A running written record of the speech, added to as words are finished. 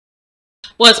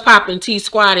What's poppin' T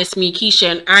Squad? It's me,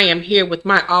 Keisha, and I am here with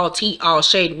my all tea, all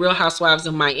shade Real Housewives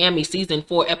of Miami season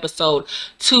 4 episode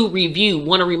 2 review.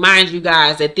 Want to remind you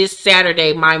guys that this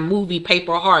Saturday my movie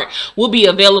Paper Heart will be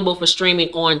available for streaming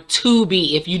on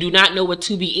Tubi. If you do not know what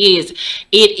Tubi is,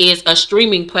 it is a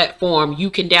streaming platform.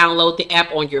 You can download the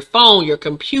app on your phone, your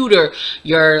computer,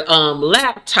 your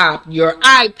laptop, your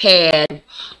iPad,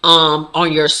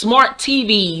 on your smart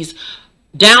TVs.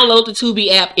 Download the Tubi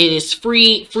app. It is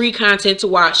free content to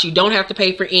watch. You don't have to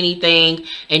pay for anything,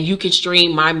 and you can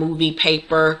stream my movie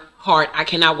Paper Heart. I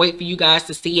cannot wait for you guys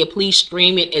to see it. Please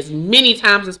stream it as many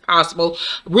times as possible.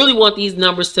 Really want these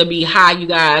numbers to be high, you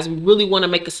guys. We really want to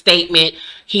make a statement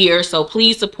here, so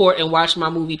please support and watch my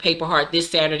movie Paper Heart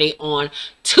this Saturday on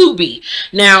Tubi.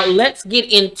 Now let's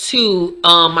get into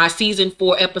my season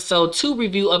 4 episode 2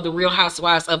 review of the Real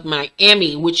Housewives of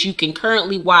Miami, which you can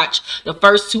currently watch the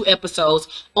first 2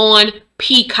 episodes on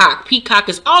Peacock. Peacock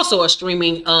is also a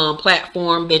streaming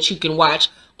platform that you can watch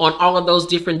on all of those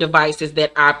different devices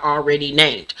that I've already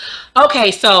named. Okay,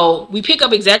 so we pick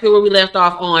up exactly where we left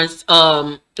off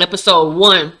on episode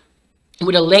 1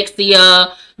 with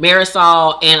Alexia,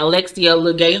 Marisol, and Alexia,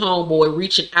 little gay homeboy,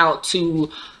 reaching out to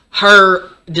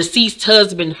her deceased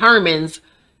husband Herman's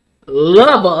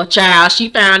lover child. She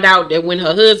found out that when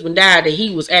her husband died that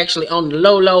he was actually on the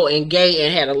low and gay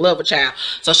and had a lover child.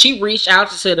 So she reached out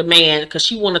to the man because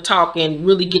she want to talk and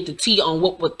really get the tea on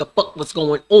what the fuck was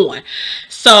going on.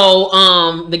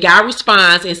 So the guy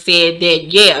responds and said that,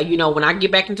 yeah, you know, when I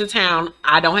get back into town,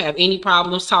 I don't have any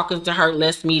problems talking to her.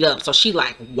 Let's meet up. So she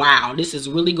like, wow, this is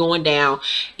really going down.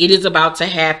 It is about to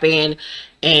happen.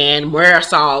 And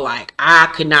Marisol, like, I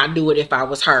could not do it if I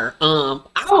was her.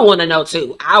 I would want to know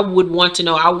too. I would want to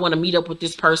know. I would want to meet up with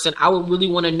this person. I would really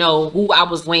want to know who I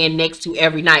was laying next to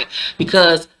every night,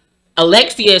 because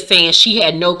Alexia is saying she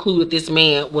had no clue that this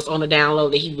man was on the down low,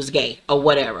 that he was gay or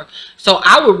whatever. So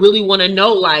I would really want to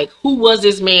know, like, who was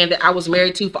this man that I was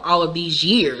married to for all of these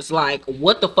years? Like,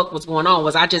 what the fuck was going on?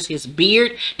 Was I just his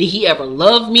beard? Did he ever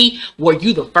love me? Were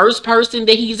you the first person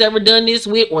that he's ever done this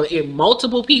with, or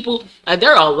multiple people?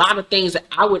 There are a lot of things that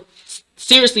I would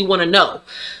seriously want to know.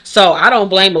 So I don't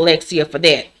blame Alexia for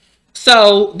that.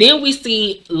 So then we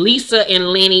see Lisa and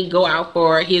Lenny go out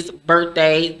for his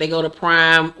birthday. They go to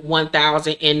Prime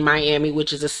 1000 in Miami,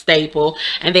 which is a staple.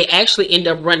 And they actually end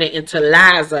up running into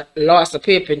Larsa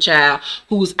Pippen, child,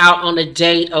 who's out on a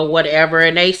date or whatever.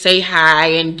 And they say hi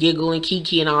and giggle and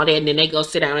kiki and all that. And then they go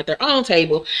sit down at their own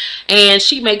table. And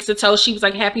she makes a toast. She was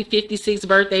like, happy 56th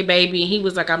birthday, baby. And he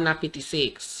was like, I'm not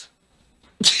 56.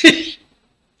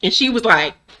 And she was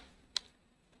like,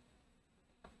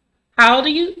 how old are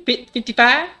you?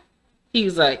 55? He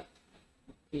was like,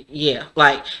 yeah.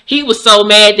 Like, he was so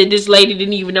mad that this lady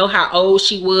didn't even know how old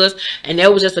she was. And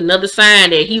that was just another sign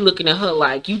that he looking at her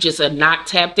like, you just are not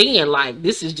tapped in. Like,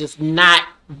 this is just not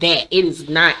that. It is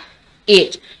not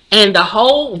it. And the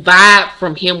whole vibe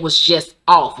from him was just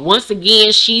off. Once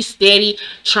again, she's steady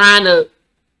trying to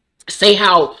say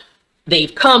how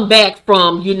they've come back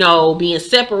from, you know, being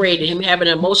separated, him having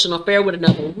an emotional affair with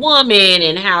another woman,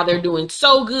 and how they're doing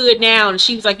so good now. And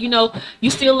she was like, you know,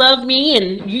 you still love me,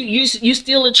 and you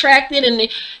still attracted. And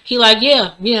he like,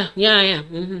 yeah, I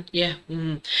am.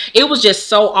 It was just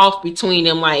so off between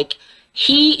them. Like,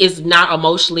 he is not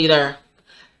emotionally there.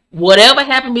 Whatever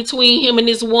happened between him and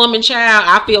this woman, child,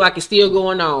 I feel like it's still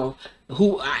going on.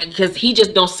 Because he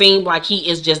just don't seem like he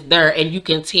is just there, and you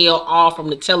can tell all from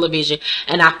the television.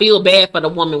 And I feel bad for the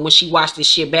woman when she watched this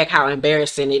shit back, how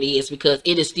embarrassing it is, because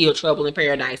it is still trouble in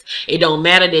paradise. It don't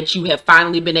matter that you have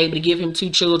finally been able to give him 2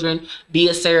 children, be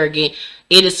a surrogate.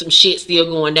 It is some shit still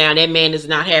going down. That man is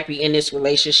not happy in this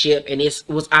relationship, and it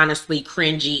was honestly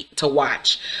cringy to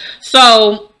watch.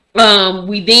 So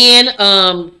we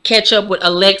then catch up with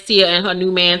Alexia and her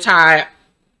new man Todd.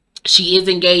 She is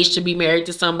engaged to be married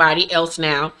to somebody else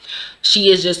now.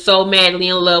 She is just so madly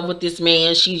in love with this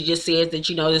man. She just says that,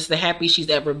 you know, this is the happiest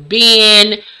she's ever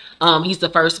been. He's the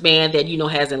first man that, you know,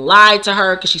 hasn't lied to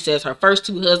her, because she says her first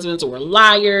 2 husbands were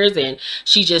liars. And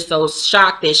she's just so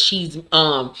shocked that she's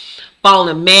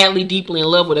falling madly, deeply in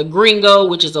love with a gringo,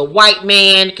 which is a white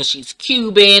man, because she's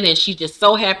Cuban. And she's just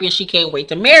so happy, and she can't wait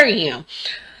to marry him.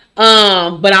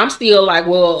 But I'm still like,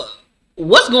 well,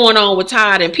 what's going on with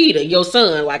Todd and Peter, your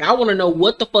son? Like, I want to know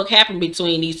what the fuck happened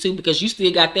between these two, because you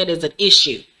still got that as an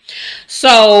issue.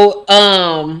 So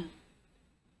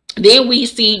then we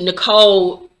see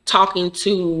Nicole talking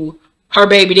to her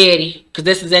baby daddy, because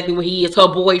that's exactly what he is, her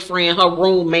boyfriend, her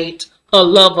roommate, her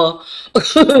lover,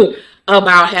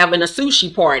 about having a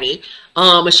sushi party.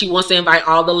 And she wants to invite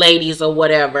all the ladies or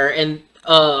whatever. And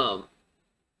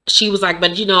she was like,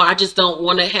 but you know, I just don't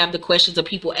want to have the questions of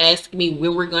people asking me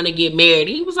when we're going to get married.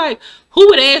 He was like, who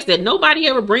would ask that? Nobody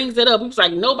ever brings it up. He was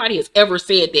like, nobody has ever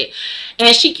said that.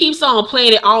 And she keeps on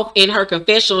playing it off in her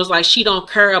confessionals like she don't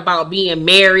care about being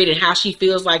married and how she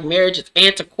feels like marriage is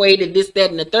antiquated, this, that,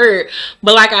 and the third.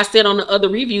 But like I said on the other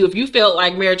review, if you felt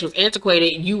like marriage was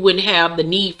antiquated, you wouldn't have the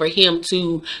need for him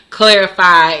to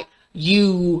clarify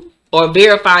you or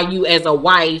verify you as a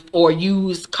wife, or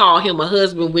call him a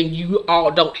husband when you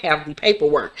all don't have the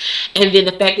paperwork. And then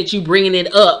the fact that you bringing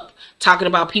it up, talking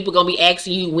about people gonna be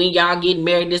asking you when y'all getting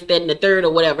married, this, that, and the third,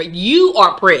 or whatever. You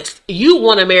are pressed. You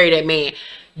want to marry that man.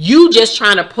 You just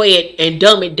trying to play it and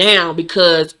dumb it down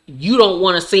because you don't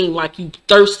want to seem like you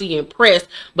thirsty and pressed.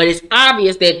 But it's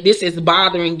obvious that this is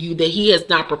bothering you, that he has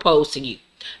not proposed to you.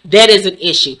 That is an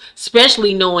issue,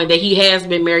 especially knowing that he has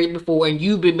been married before and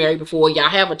you've been married before. Y'all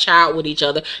have a child with each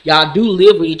other. Y'all do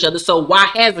live with each other. So why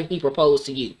hasn't he proposed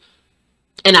to you?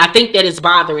 And I think that is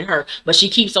bothering her. But she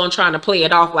keeps on trying to play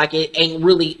it off like it ain't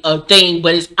really a thing.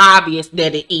 But it's obvious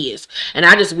that it is. And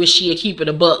I just wish she'd keep it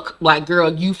a buck. Like,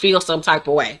 girl, you feel some type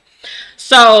of way.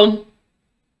 So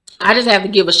I just have to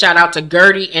give a shout out to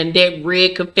Gertie and that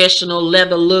red confessional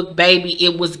leather look, baby.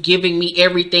 It was giving me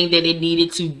everything that it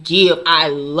needed to give. I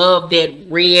love that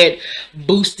red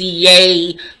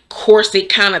bustier corset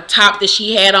kind of top that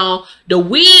she had on. The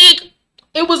wig,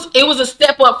 it was a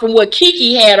step up from what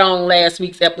Kiki had on last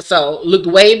week's episode. Looked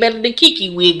way better than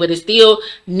Kiki wig, but it still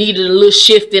needed a little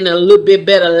shift and a little bit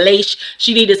better lace.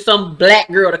 She needed some black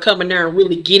girl to come in there and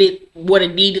really get it what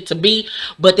it needed to be.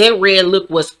 But that red look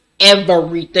was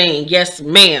everything. Yes,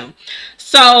 ma'am.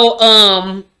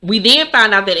 So we then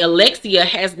found out that Alexia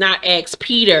has not asked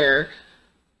Peter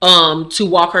to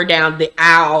walk her down the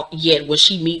aisle yet when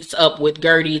she meets up with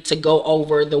Gertie to go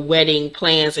over the wedding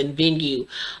plans and venue.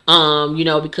 You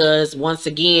know, because once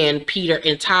again, Peter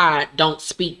and Todd don't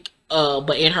speak.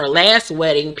 But in her last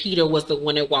wedding, Peter was the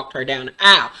one that walked her down the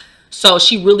aisle. So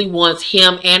she really wants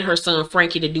him and her son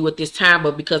Frankie to do it this time,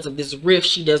 but because of this rift,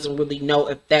 she doesn't really know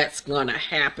if that's gonna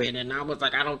happen. And I was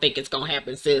like, I don't think it's gonna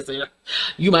happen, sis.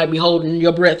 You might be holding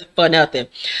your breath for nothing.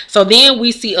 So then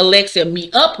we see Alexia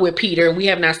meet up with Peter, and we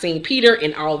have not seen Peter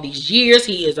in all these years.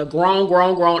 He is a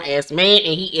grown ass man,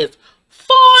 and he is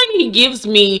fun. He gives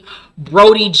me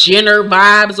Brody Jenner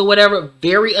vibes or whatever.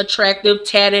 Very attractive,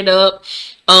 tatted up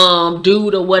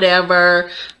dude or whatever.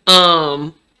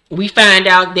 We find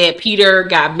out that Peter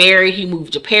got married. He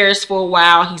moved to Paris for a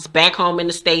while. He's back home in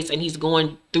the States and he's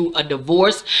going through a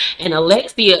divorce. And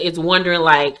Alexia is wondering,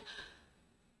 like,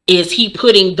 is he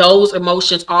putting those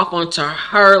emotions off onto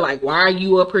her? Like, why are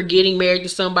you up here getting married to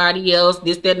somebody else?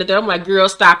 This, that, and the third. I'm like, girl,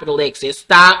 stop it, Alexia.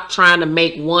 Stop trying to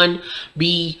make one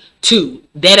be two.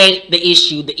 That ain't the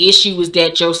issue. The issue is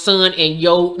that your son and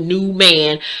your new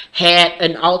man had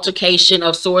an altercation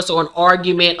of sorts or an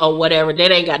argument or whatever.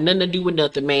 That ain't got nothing to do with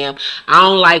nothing, ma'am. I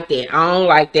don't like that. I don't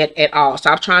like that at all.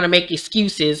 Stop trying to make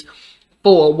excuses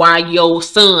for why your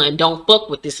son don't fuck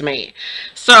with this man.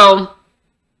 So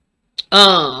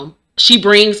she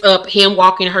brings up him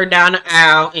walking her down the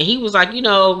aisle, and he was like, you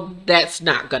know, that's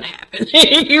not gonna happen.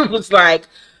 He was like,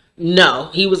 no.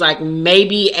 He was like,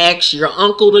 maybe ask your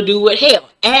uncle to do it. Hell,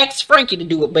 ask Frankie to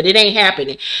do it, but it ain't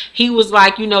happening. He was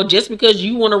like, you know, just because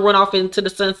you want to run off into the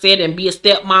sunset and be a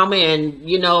stepmama and,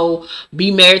 you know,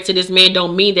 be married to this man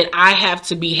don't mean that I have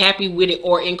to be happy with it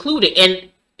or include it. And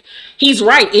he's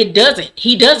right. It doesn't.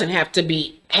 He doesn't have to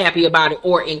be happy about it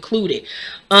or include it.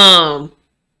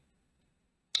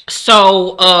 She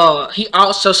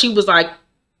was like,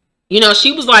 you know,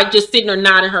 she was like just sitting there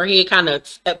nodding her head, kind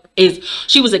of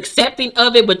she was accepting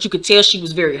of it, but you could tell she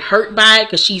was very hurt by it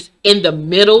because she's in the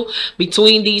middle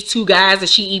between these two guys. And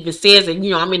she even says that, you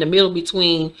know, I'm in the middle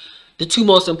between the two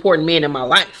most important men in my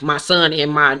life, my son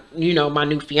and my, you know, my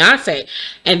new fiance.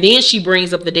 And then she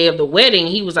brings up the day of the wedding.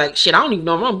 He was like, shit, I don't even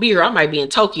know if I'm gonna be here. I might be in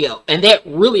Tokyo. And that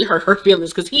really hurt her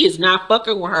feelings because he is not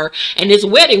fucking with her. And this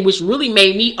wedding, which really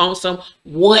made me on some,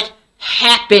 what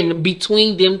happened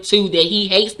between them two, that he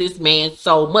hates this man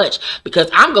so much, because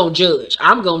I'm gonna judge,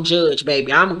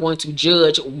 baby. I'm going to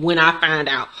judge when I find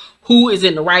out who is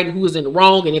in the right and who is in the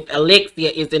wrong, and if Alexia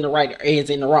is in the right or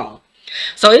is in the wrong.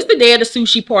 So it's the day of the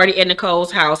sushi party at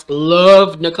Nicole's house.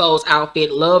 Loved Nicole's outfit.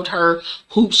 Loved her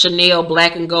hoop Chanel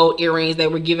black and gold earrings. They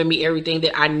were giving me everything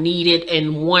that I needed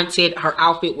and wanted. Her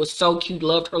outfit was so cute.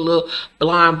 Loved her little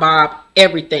blonde bob,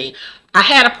 everything. I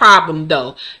had a problem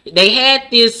though. They had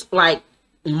this like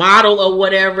model or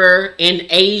whatever in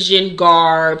Asian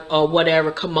garb or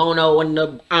whatever, kimono and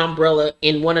the umbrella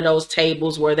in one of those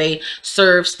tables where they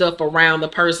serve stuff around the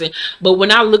person. But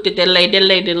when I looked at that lady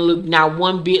didn't look not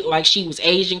one bit like she was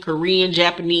Asian, Korean,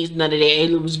 Japanese, none of that.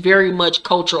 It was very much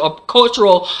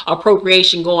cultural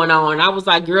appropriation going on. I was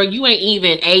like, girl, you ain't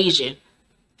even Asian.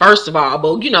 First of all,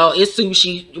 but you know, it's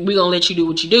sushi. We gonna let you do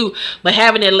what you do. But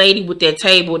having that lady with that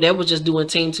table, that was just doing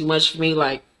team too much for me.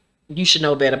 Like, you should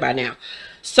know better by now.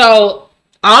 So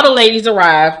all the ladies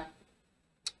arrived,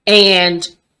 and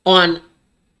on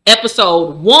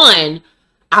episode 1,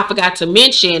 I forgot to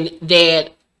mention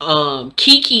that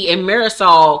Kiki and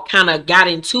Marisol kind of got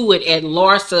into it at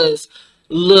Larsa's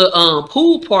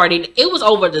pool party. It was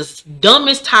over this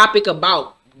dumbest topic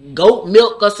about goat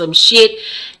milk or some shit,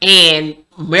 and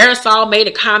Marisol made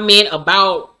a comment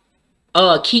about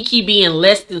Kiki being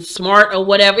less than smart or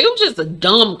whatever. It was just a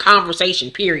dumb conversation,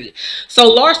 period.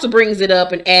 So Larsa brings it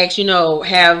up and asks, you know,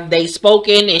 have they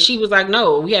spoken? And she was like,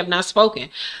 no, we have not spoken.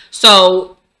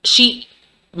 So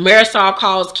Marisol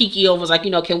calls Kiki over, was like,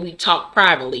 you know, can we talk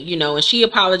privately, you know? And she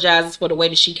apologizes for the way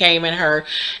that she came at her,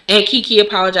 and Kiki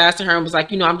apologized to her and was like,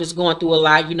 you know, I'm just going through a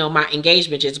lot, you know, my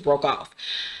engagement just broke off.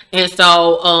 And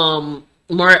so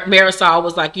Marisol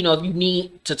was like, you know, if you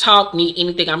need to talk, need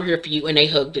anything, I'm here for you. And they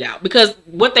hugged it out, because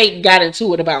what they got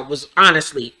into it about was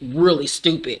honestly really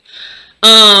stupid.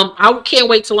 I can't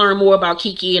wait to learn more about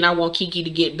Kiki, and I want Kiki to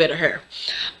get better hair.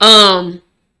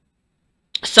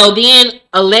 So then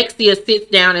Alexia sits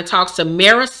down and talks to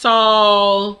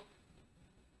Marisol.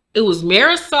 It was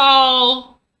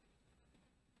Marisol,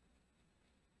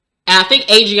 and I think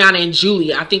Adriana and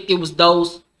Julia. I think it was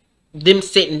them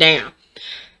sitting down.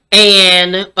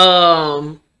 And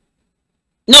no,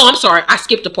 I'm sorry, I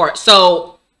skipped a part.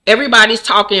 So everybody's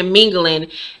talking and mingling,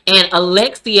 and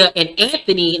Alexia and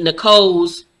Anthony,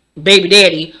 Nicole's baby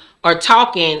daddy, are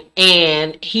talking,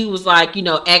 and he was like, you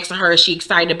know, asking her, is she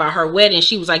excited about her wedding?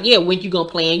 She was like, yeah, when you gonna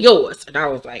plan yours? And I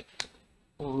was like,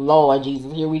 Lord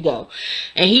Jesus, here we go.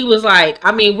 And he was like,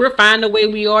 I mean, we're fine the way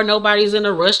we are. Nobody's in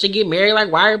a rush to get married.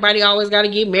 Like, why everybody always got to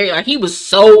get married? Like, he was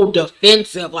so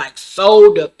defensive, like,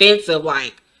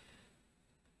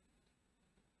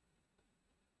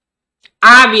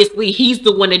 obviously he's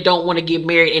the one that don't want to get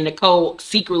married, and Nicole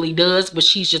secretly does, but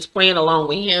she's just playing along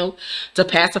with him to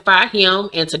pacify him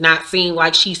and to not seem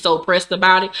like she's so pressed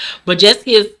about it. But just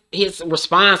his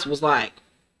response was like,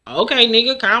 okay,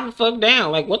 nigga, calm the fuck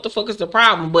down. Like, what the fuck is the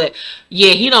problem? But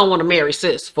yeah, he don't want to marry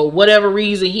sis. For whatever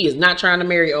reason, he is not trying to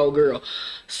marry old girl.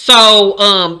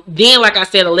 So then, like I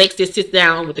said, Alexia sits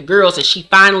down with the girls, and she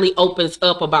finally opens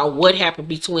up about what happened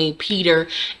between Peter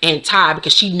and Todd,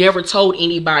 because she never told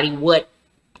anybody what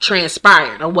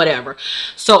transpired or whatever.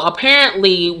 So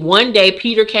apparently one day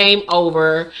Peter came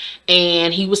over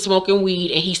and he was smoking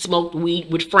weed, and he smoked weed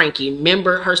with Frankie.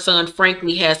 Remember, her son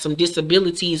Frankie has some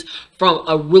disabilities from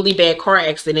a really bad car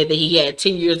accident that he had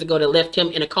 10 years ago that left him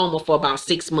in a coma for about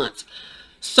 6 months.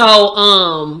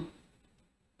 So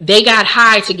they got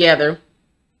high together,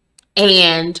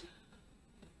 and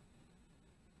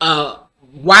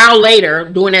while later,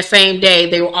 during that same day,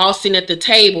 they were all sitting at the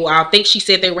table. I think she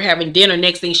said they were having dinner.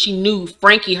 Next thing she knew,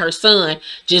 Frankie, her son,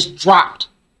 just dropped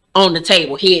on the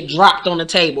table. He had dropped on the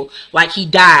table like he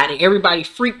died, and everybody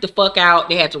freaked the fuck out.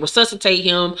 They had to resuscitate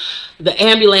him. The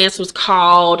ambulance was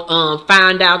called.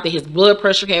 Found out that his blood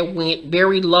pressure had went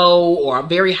very low or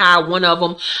very high, one of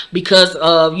them, because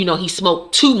of, you know, he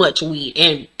smoked too much weed,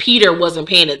 and Peter wasn't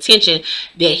paying attention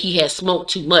that he had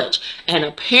smoked too much. And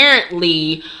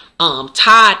apparently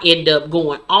Todd ended up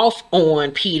going off on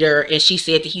Peter, and she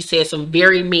said that he said some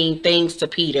very mean things to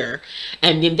Peter,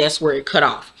 and then that's where it cut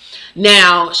off.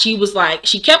 Now, she was like,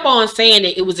 she kept on saying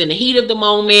that it was in the heat of the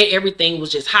moment, everything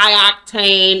was just high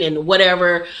octane and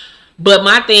whatever. But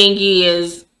my thing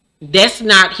is, that's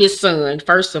not his son,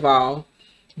 first of all.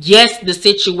 Yes, the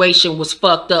situation was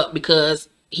fucked up because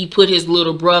he put his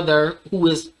little brother, who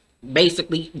is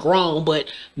basically grown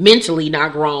but mentally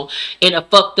not grown, in a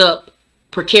fucked up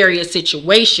precarious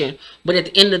situation. But at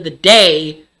the end of the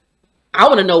day, I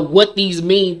want to know what these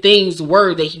mean things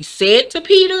were that he said to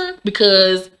Peter,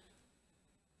 because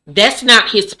that's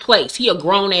not his place. He a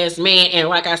grown-ass man, and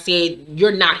like I said,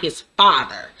 you're not his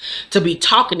father to be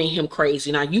talking to him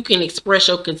crazy. Now, you can express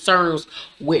your concerns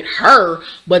with her,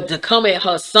 but to come at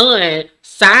her son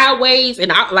sideways, and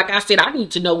like I said, I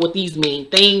need to know what these mean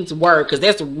things were, because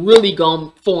that's really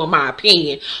going to form my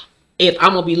opinion if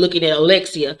I'm going to be looking at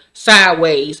Alexia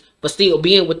sideways for still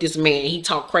being with this man. He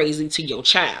talk crazy to your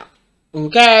child.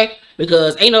 Okay?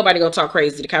 Because ain't nobody going to talk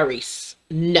crazy to Kyrese.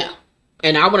 No.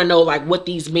 And I want to know, like, what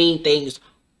these mean things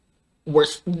were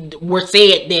said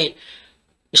that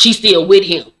She's still with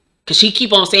him. Because she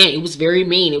keep on saying it was very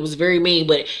mean. It was very mean.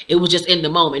 But it was just in the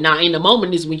moment. Now, in the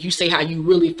moment is when you say how you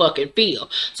really fucking feel.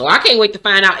 So I can't wait to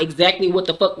find out exactly what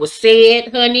the fuck was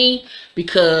said, honey.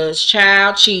 Because,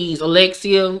 child, cheese,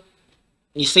 Alexia,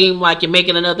 you seem like you're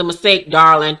making another mistake,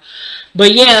 darling.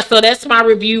 But yeah, so that's my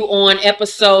review on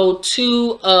episode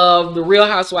 2 of The Real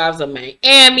Housewives of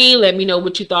Miami. Let me know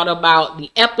what you thought about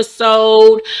the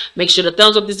episode. Make sure to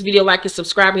thumbs up this video, like and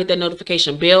subscribe, and hit that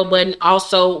notification bell button.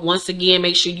 Also, once again,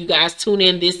 make sure you guys tune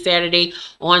in this Saturday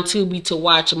on Tubi to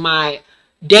watch my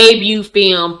debut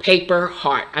film, Paper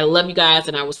Heart. I love you guys,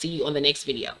 and I will see you on the next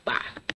video. Bye.